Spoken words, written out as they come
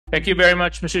Thank you very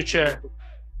much, Mr. Chair.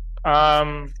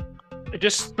 Um,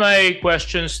 just my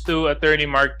questions to Attorney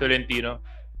Mark Tolentino.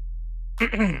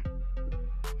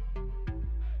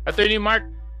 Attorney Mark,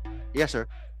 Yes, sir.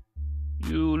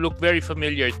 you look very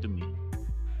familiar to me.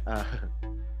 Uh,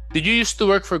 Did you used to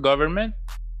work for government?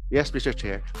 yes, Mr.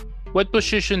 Chair. What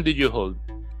position did you hold?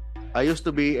 I used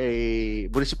to be a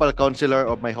municipal councilor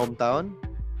of my hometown.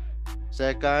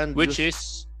 Second, Which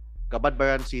is?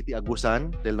 Cabastusan City,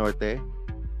 Agusan del Norte.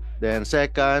 Then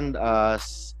second,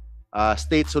 as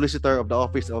state solicitor of the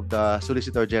office of the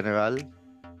Solicitor General.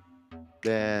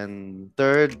 Then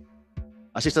third,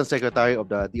 assistant secretary of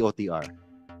the DOTR.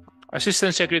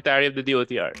 Assistant Secretary of the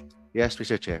DOTR. Yes,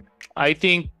 Mr. Chair. I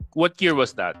think, what year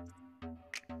was that?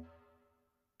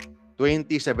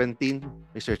 2017,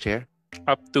 Mr. Chair.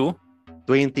 Up to?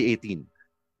 2018.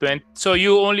 So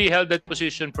you only held that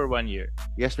position for 1 year.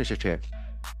 Yes, Mr. Chair.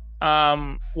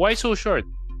 Why so short?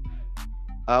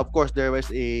 Of course, there was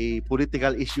a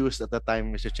political issues at the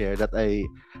time, Mr. Chair, that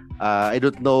I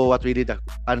don't know what really the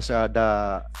answer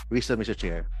the reason, Mr.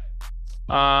 Chair.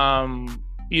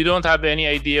 You don't have any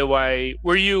idea why?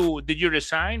 Did you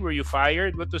resign? Were you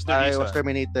fired? What was the reason? I was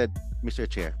terminated, Mr.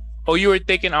 Chair. Oh, you were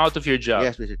taken out of your job?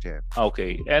 Yes, Mr. Chair.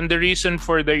 Okay. And the reason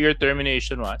for your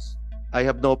termination was? I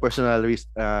have no personal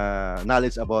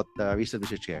knowledge about the reason,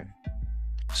 Mr. Chair.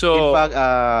 So, in fact,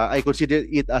 I consider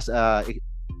it as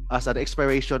an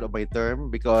expiration of my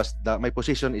term because my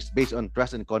position is based on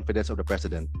trust and confidence of the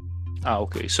president.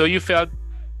 Okay. So you felt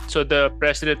the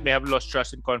president may have lost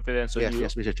trust and confidence on you?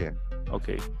 Yes, Mr. Chair.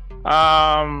 Okay.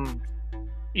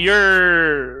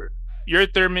 Your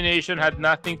termination had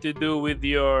nothing to do with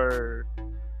your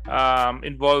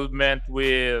involvement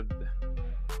with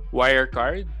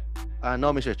Wirecard?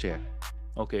 No, Mr. Chair.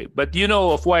 Okay. But you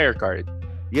know of Wirecard?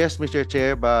 Yes, Mr.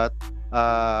 Chair, but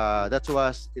that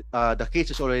was the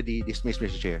case is already dismissed,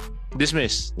 Mr. Chair.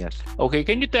 Dismissed? Yes. Okay.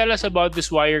 Can you tell us about this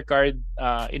Wirecard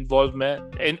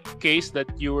involvement in case that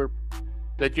your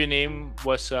name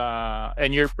was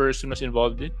and your person was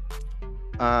involved in?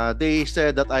 They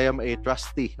said that I am a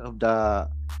trustee of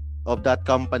that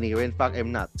company, when in fact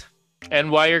I'm not. And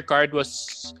Wirecard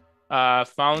was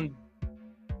found.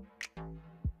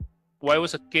 Why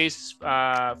was a case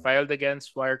filed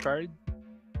against Wirecard?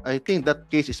 I think that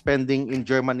case is pending in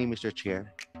Germany, Mr.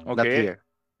 Chair. Okay. Not here.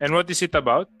 And what is it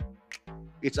about?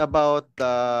 It's about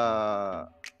the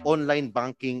online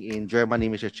banking in Germany,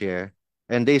 Mr. Chair.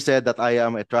 And they said that I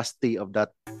am a trustee of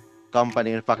that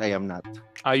company. In fact, I am not.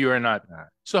 You are not.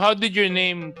 So how did your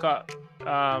name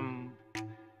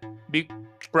be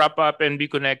prop up and be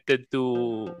connected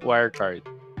to Wirecard?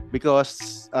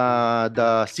 Because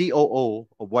the COO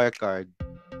of Wirecard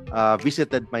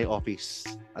visited my office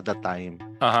at that time.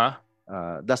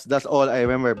 That's all I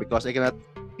remember because I cannot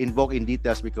invoke in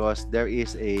details because there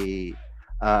is a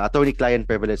attorney-client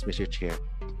privilege, Mr. Chair.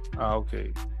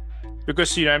 Okay.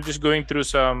 Because I'm just going through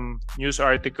some news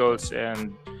articles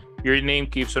and your name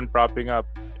keeps on propping up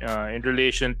in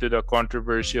relation to the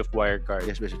controversy of Wirecard.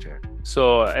 Yes, Mr. Chair.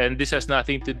 So, and this has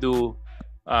nothing to do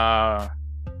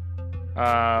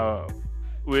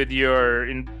with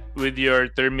your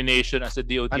termination as a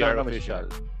DOTR official.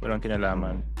 Walang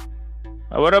kinalaman.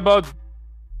 What about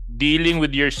dealing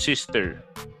with your sister?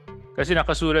 Kasi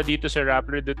nakasura dito sa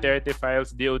Rappler Duterte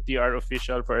files DOTR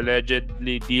official for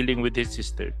allegedly dealing with his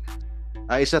sister.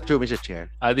 It's not true, Mr. Chair.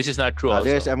 This is not true also.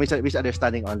 There's a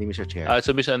misunderstanding only, Mr. Chair. It's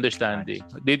a misunderstanding.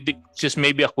 Just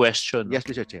maybe a question. Yes,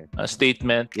 Mr. Chair. A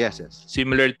statement. Yes.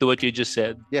 Similar to what you just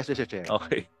said. Yes, Mr. Chair.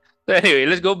 Okay. So anyway,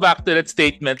 let's go back to that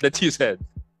statement that you said.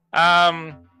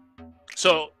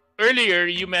 So earlier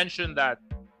you mentioned that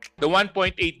the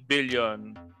 1.8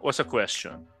 billion was a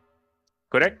question.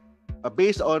 Correct?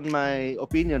 Based on my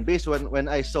opinion, based on when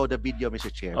I saw the video,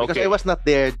 Mr. Chair, because Okay. I was not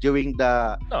there during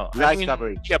the live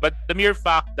coverage. Yeah, but the mere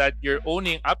fact that you're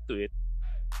owning up to it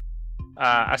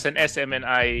as an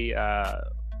SMNI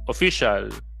official,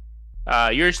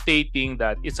 you're stating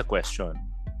that it's a question.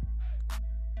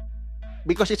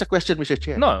 Because it's a question, Mr.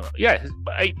 Chair. No, yeah,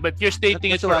 but you're stating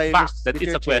it That's for a why, fact that Mr.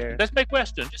 it's a question. Chair. That's my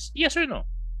question. Just yes or no.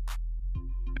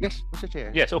 Yes, Mr.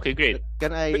 Chair. Yes, okay, great.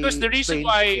 Can I Because the reason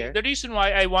explain, why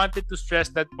I wanted to stress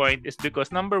that point is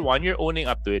because number one, you're owning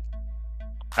up to it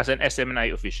as an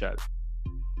SMNI official.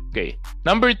 Okay.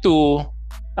 Number two,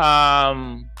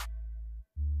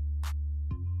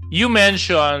 you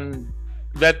mentioned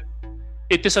that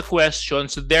it is a question,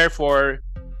 so therefore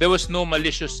there was no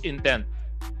malicious intent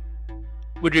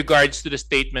with regards to the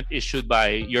statement issued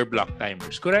by your block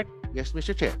timers, correct? Yes,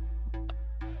 Mr. Chair.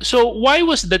 So why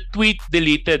was the tweet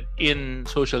deleted in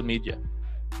social media?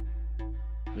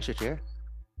 Mr. Chair.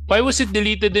 Why was it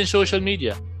deleted in social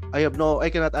media? I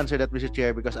cannot answer that, Mr.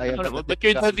 Chair, because I am not but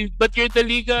you're the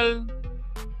legal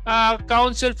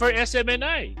counsel for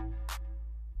SMNI.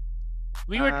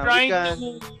 We were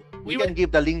trying we can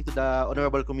give the link to the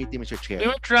Honorable Committee, Mr. Chair. We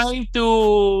were trying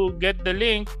to get the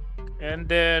link, and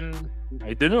then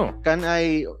I don't know.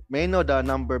 May I know the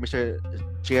number, Mr.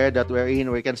 Chair, that we're in?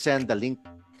 We can send the link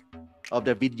of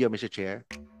the video, Mr. Chair.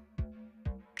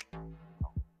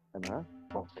 Ano?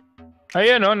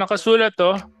 Ayan, nakasulat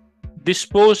to. This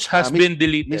post has been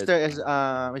deleted.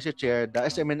 Mr. Chair, the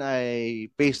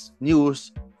SMNI Facebook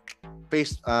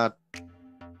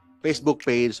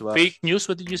page was... Fake news?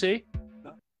 What did you say?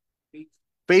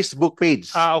 Facebook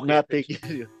page. Okay. Not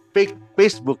fake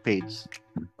Facebook page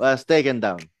was taken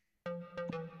down.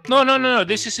 No.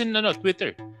 This is in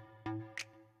Twitter.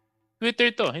 Twitter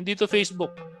to, hindi to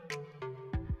Facebook.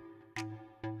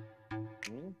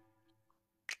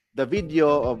 The video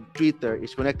of Twitter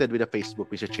is connected with the Facebook,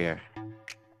 Mr. Chair.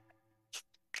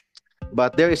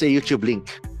 But there is a YouTube link.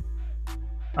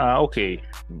 Okay.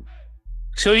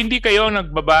 So hindi kayo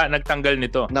nagtanggal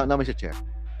nito? No, Mr. Chair.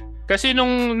 Kasi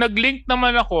nung nag-link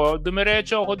naman ako,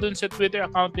 dumiretso ako dun sa Twitter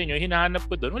account niyo, hinahanap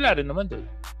ko dun, wala rin naman dun.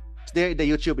 It's there in the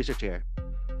YouTube, Mr. Chair.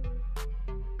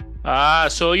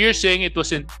 So you're saying it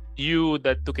wasn't you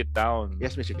that took it down?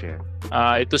 Yes, Mr. Chair.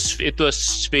 It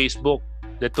was Facebook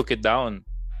that took it down.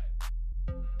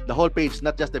 The whole page,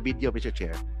 not just the video, Mr.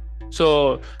 Chair.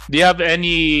 So, do you have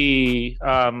any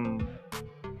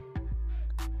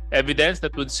evidence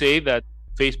that would say that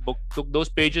Facebook took those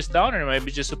pages down, or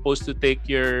maybe just supposed to take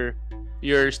your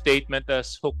statement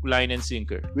as hook, line, and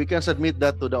sinker? We can submit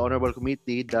that to the Honorable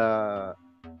Committee, the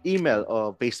email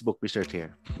of Facebook, Mr.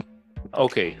 Chair.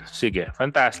 Okay, sige,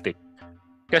 fantastic.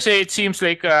 Kasi it seems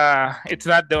like it's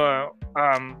not the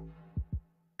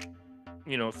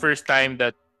first time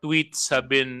that tweets have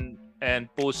been and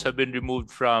posts have been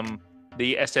removed from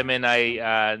the SMNI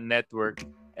network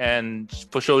and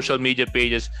for social media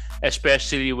pages,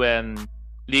 especially when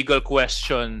legal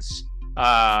questions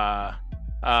are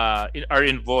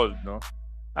involved. No,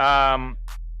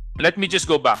 let me just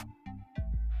go back.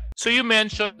 So you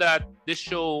mentioned that this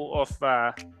show of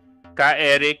Ka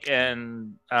Eric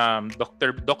and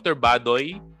Dr.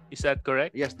 Badoy, is that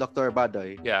correct? Yes, Dr.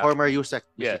 Badoy. Yeah. Former USEC.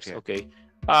 Yes, Chair. Okay.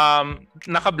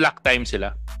 Naka-black time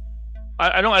sila.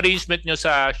 Anong arrangement nyo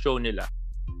sa show nila?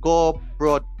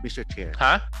 Co-prod, Mr. Chair.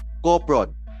 Ha?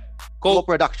 Co-prod.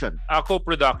 Co-production.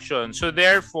 Co-production. So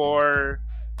therefore,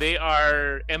 they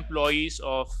are employees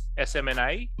of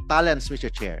SMNI? Talents,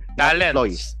 Mr. Chair. Talents.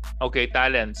 Employees. Okay,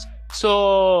 talents.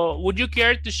 So, would you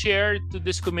care to share to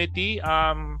this committee,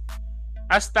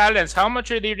 as talents, how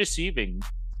much are they receiving?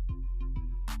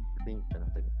 I think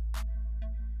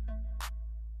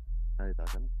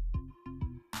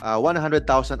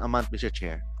 100,000 a month, Mr.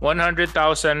 Chair.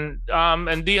 100,000.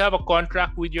 And do you have a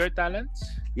contract with your talents?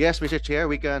 Yes, Mr. Chair.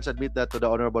 We can submit that to the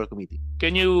Honorable Committee. Do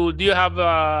you have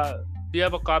a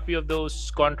copy of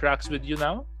those contracts with you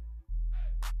now?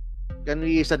 Can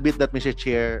we submit that, Mr.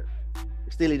 Chair?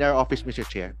 Still in our office, Mr.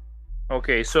 Chair.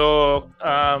 Okay. So,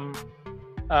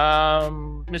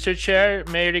 Mr. Chair,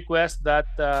 may I request that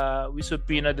we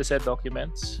subpoena the said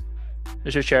documents?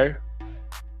 Mr. Chair,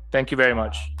 thank you very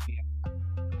much.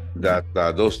 That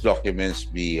those documents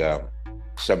be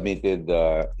submitted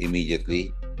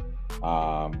immediately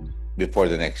before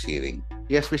the next hearing.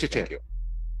 Yes, Mr. Chair. Thank you.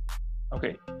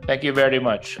 Okay, thank you very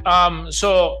much.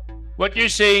 So what you're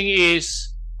saying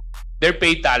is they're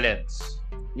paid talents.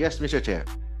 Yes, Mr. Chair.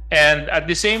 And at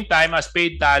the same time as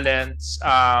paid talents,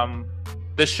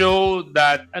 the show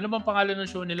that, ano bang pangalan ng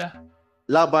show nila?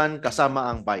 Laban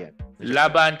Kasama ang Bayan.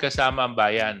 Laban Kasama ang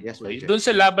Bayan. Yes, Mr. Chair. Doon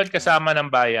sa Laban Kasama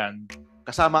ng Bayan.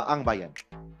 Kasama ang Bayan.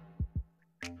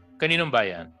 Kaninong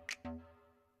bayan?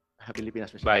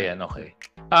 Pilipinas, Mr. Bayan, okay.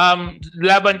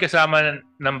 Laban Kasama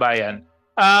ng Bayan.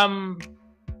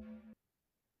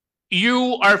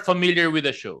 You are familiar with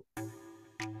the show?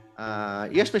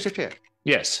 Yes, Mr. Chair.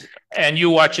 Yes. And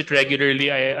you watch it regularly,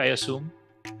 I assume?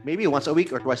 Maybe once a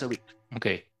week or twice a week.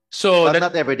 Okay. So but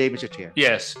not every day, Mr. Chair.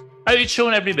 Yes. It's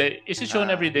shown every day. Is it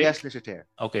shown every day? Yes, Mr. Chair.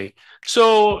 Okay.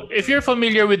 So if you're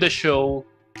familiar with the show,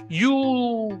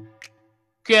 you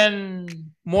can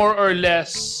more or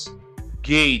less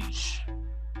gauge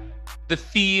the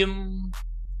theme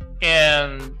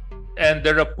and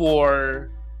the rapport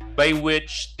by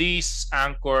which these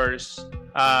anchors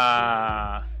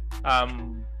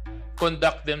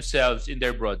conduct themselves in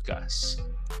their broadcasts.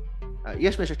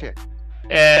 Yes, Mr. Chair.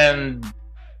 And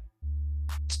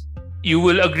you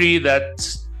will agree that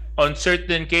on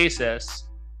certain cases,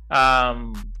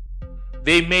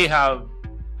 they may have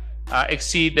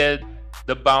exceeded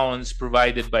the bounds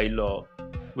provided by law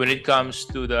when it comes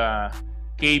to the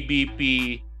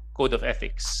KBP Code of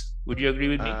Ethics. Would you agree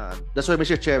with me? That's why,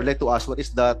 Mr. Chair, I'd like to ask, what is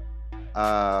that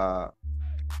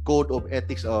Code of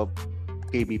Ethics of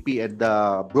KBP and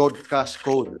the Broadcast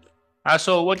Code?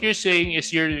 So what you're saying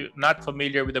is you're not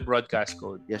familiar with the Broadcast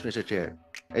Code? Yes, Mr. Chair.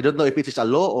 I don't know if it is a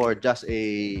law or just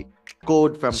a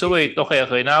code from... So wait,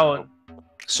 okay. Now,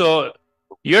 so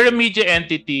you're a media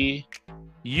entity.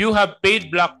 You have paid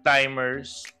block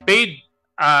timers, paid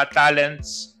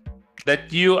talents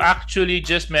that you actually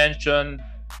just mentioned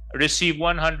receive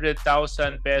 100,000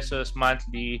 pesos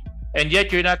monthly, and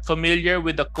yet you're not familiar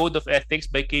with the Code of Ethics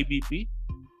by KBP?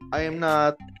 I am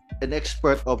not an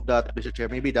expert of that, Mr. Chair.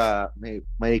 Maybe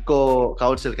my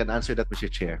co-counsel can answer that, Mr.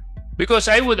 Chair. Because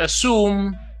I would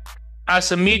assume,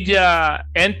 as a media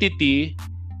entity,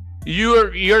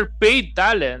 your paid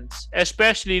talents,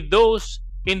 especially those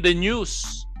in the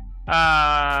news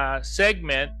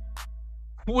segment,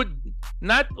 would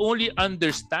not only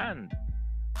understand,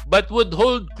 but would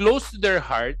hold close to their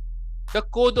heart the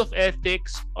Code of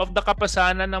Ethics of the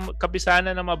kapisanan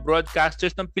ng mga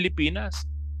broadcasters ng Pilipinas.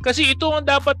 Kasi ito ang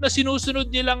dapat na sinusunod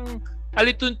nilang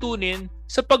alituntunin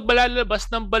sa pagbalalabas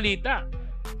ng balita.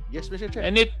 Yes, Mr. Chair.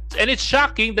 And it's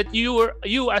shocking that you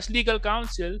as legal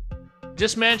counsel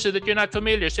just mentioned that you're not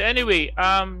familiar. So anyway,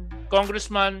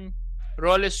 Congressman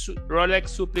Rolex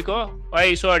Suplico.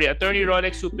 Attorney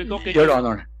Rolex Suplico. Your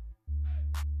Honor.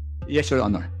 Yes, Your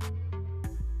Honor.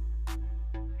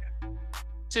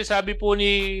 Kasi sabi po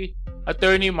ni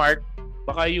Attorney Mark,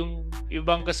 baka yung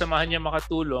ibang kasamahan niya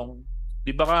makatulong,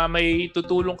 di baka may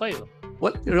tutulong kayo?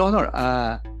 Well, Your Honor,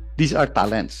 these are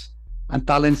talents. And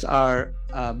talents are,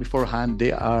 beforehand,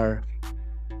 they are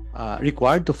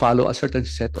required to follow a certain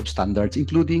set of standards,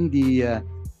 including the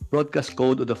Broadcast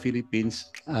Code of the Philippines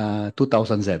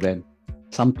 2007.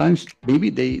 Sometimes,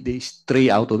 maybe they stray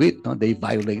out of it, no? They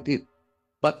violate it.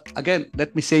 But again,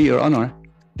 let me say, Your Honor,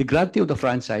 the grantee of the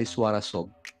franchise, Suarez,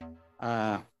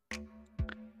 I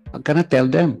cannot tell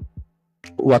them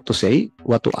what to say,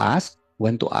 what to ask,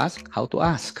 when to ask, how to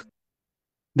ask.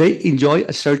 They enjoy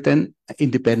a certain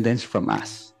independence from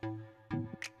us.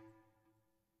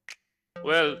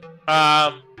 Well,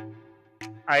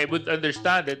 I would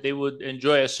understand that they would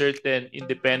enjoy a certain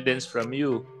independence from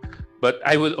you, but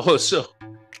I would also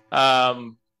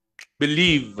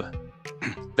believe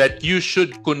that you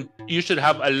should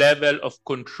have a level of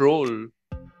control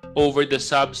over the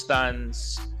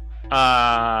substance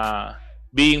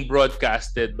being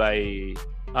broadcasted by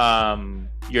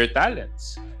your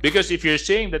talents. Because if you're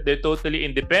saying that they're totally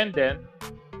independent,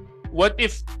 what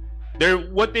if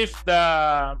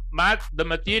the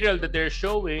material that they're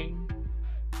showing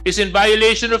is in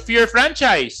violation of your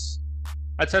franchise?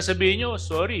 At sasabihin nyo,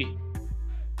 sorry,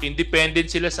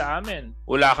 independent sila sa amin.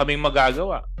 Wala kaming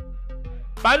magagawa.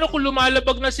 Paano kung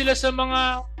lumalabag na sila sa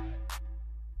mga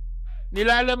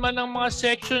nilalaman ng mga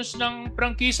sections ng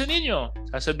prangkisa ninyo?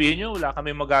 Sasabihin nyo, wala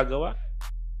kaming magagawa.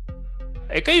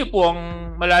 Kayo po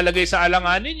ang malalagay sa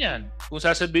alanganin yan. Kung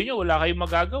sasabihin nyo, wala kayong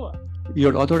magagawa.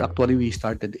 Your Honor, actually, we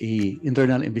started a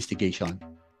internal investigation.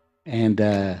 And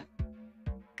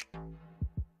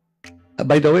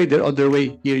by the way, they're on their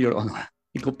way here, Your Honor,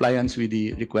 in compliance with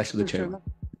the request of the chairman.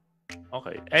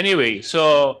 Okay. Anyway,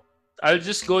 so I'll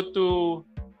just go to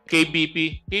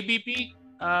KBP. KBP,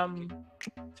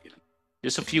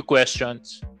 just a few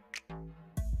questions.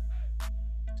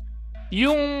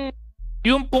 Yung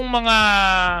pong mga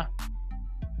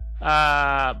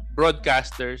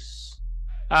broadcasters,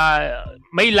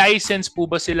 may license po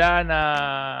ba sila na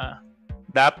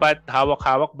dapat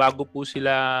hawak-hawak bago po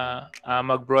sila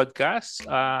mag-broadcast?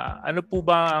 Ano po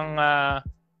ba ang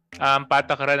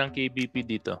patakaran ng KBP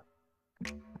dito?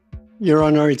 Your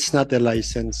Honor, it's not a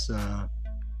license.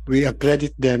 We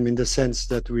accredit them in the sense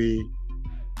that we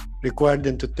require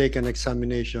them to take an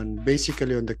examination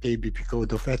basically on the KBP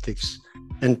Code of Ethics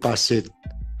and pass it.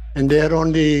 And they are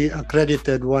only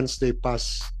accredited once they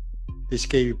pass this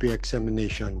KBP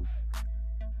examination,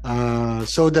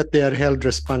 so that they are held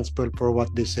responsible for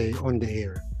what they say on the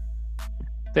air.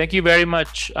 Thank you very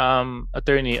much,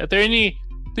 Attorney. Attorney,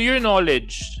 to your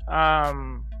knowledge,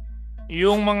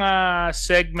 yung mga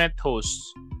segment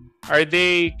hosts, are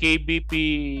they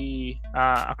KBP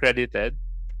accredited?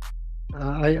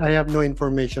 I have no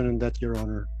information on that, Your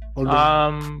Honor.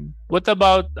 What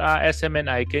about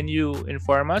SMNI? Can you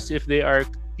inform us if they are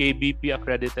KBP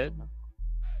accredited?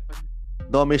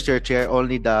 No, Mr. Chair,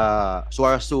 only the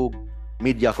Suarez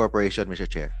Media Corporation, Mr.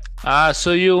 Chair.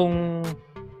 So yung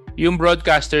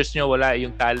broadcasters nyo wala,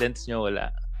 yung talents nyo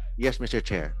wala. Yes, Mr.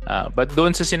 Chair. But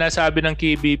doon sa sinasabi ng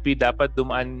KBP, dapat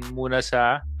dumaan muna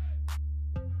sa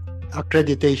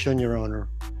accreditation, Your Honor.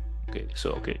 Okay.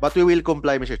 So, okay. But we will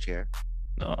comply, Mr. Chair.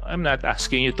 No, I'm not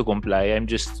asking you to comply. I'm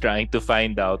just trying to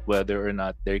find out whether or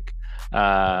not they're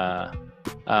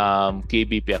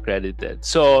KBP accredited.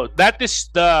 So that is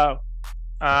the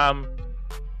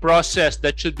process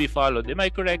that should be followed. Am I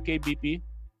correct, KBP?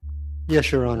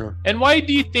 Yes, Your Honor. And why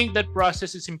do you think that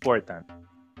process is important?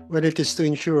 Well, it is to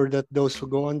ensure that those who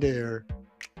go on the air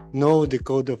know the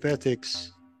code of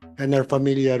ethics and are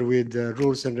familiar with the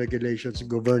rules and regulations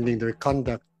governing their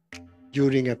conduct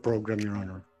during a program, Your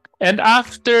Honor. And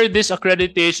after this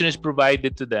accreditation is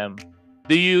provided to them,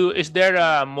 is there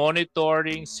a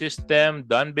monitoring system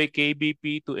done by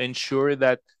KBP to ensure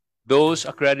that those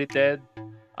accredited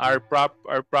are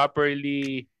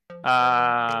properly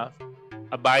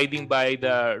abiding by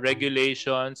the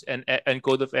regulations and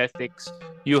code of ethics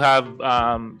you have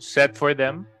set for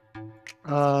them?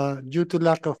 Due to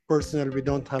lack of personnel, we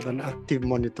don't have an active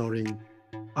monitoring.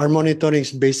 Our monitoring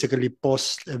is basically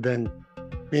post-event.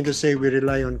 I mean to say, we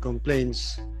rely on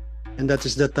complaints, and that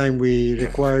is the time we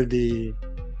require the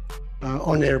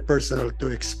on-air personnel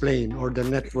to explain, or the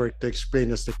network to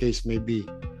explain, as the case may be.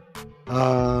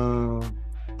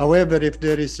 However, if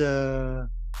there is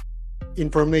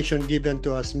information given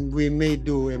to us, we may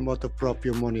do a motu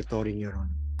proprio monitoring, Your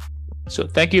Honor. So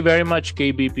thank you very much,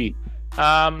 KBP.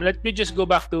 Let me just go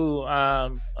back to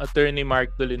Attorney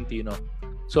Mark Tolentino.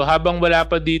 So habang wala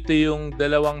pa dito yung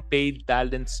dalawang paid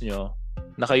talents nyo,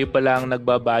 na kayo pa lang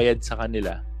nagbabayad sa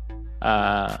kanila,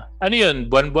 ano yun?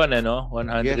 Buwan-buwan, ano?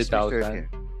 100,000. Yes,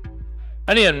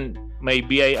 ano yun? May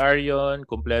BIR yun?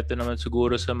 Kompleto naman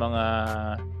siguro sa mga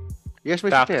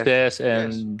taxes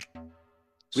and...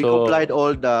 We complied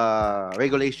all the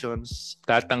regulations.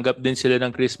 Tatanggap din sila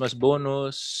ng Christmas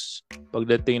bonus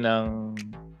pagdating ng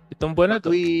itong buwan na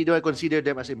to. We don't consider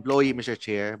them as employee, Mr.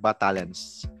 Chair, but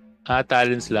talents.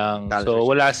 Talents lang. Talents, so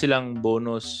wala silang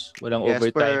bonus, walang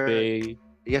overtime pay.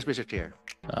 Yes, Mr. Chair.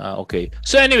 Okay.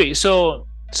 So anyway, so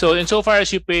insofar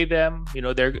as you pay them, you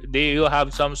know, they will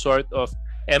have some sort of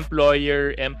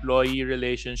employer-employee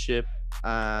relationship.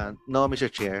 No,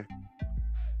 Mr. Chair.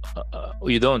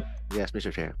 You don't? Yes,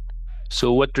 Mr. Chair.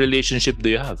 So what relationship do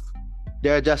you have?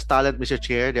 They're just talent, Mr.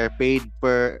 Chair. They're paid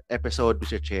per episode,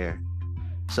 Mr. Chair.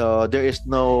 So there is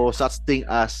no such thing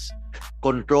as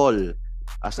control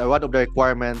as one of the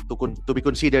requirements to be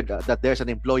considered that there's an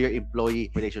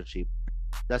employer-employee relationship.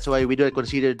 That's why we don't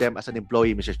consider them as an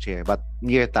employee, Mr. Chair, but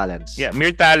mere talents. Yeah,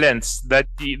 mere talents that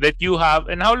you have.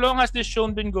 And how long has this show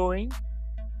been going?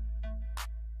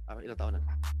 Ilang taon na?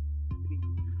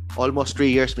 Almost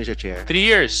 3 years, Mr. Chair. 3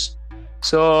 years.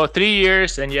 So 3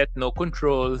 years and yet no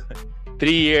control.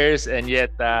 3 years and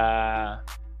yet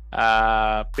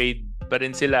paid pa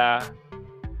rin sila.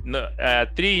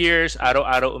 3 years,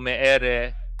 araw-araw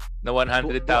umeere na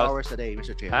 100,000. 2 hours a day,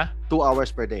 Mr. Chair. Ha? 2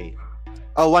 hours per day.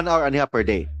 1 hour and a half per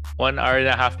day. 1 hour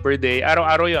and a half per day.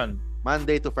 Araw-araw yon.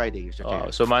 Monday to Friday, Mr. Chair.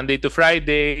 So Monday to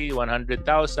Friday, 100,000.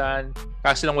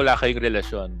 Kasi lang wala kayong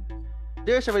relasyon.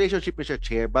 There's a relationship, Mr.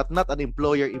 Chair, but not an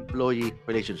employer-employee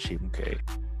relationship. Okay.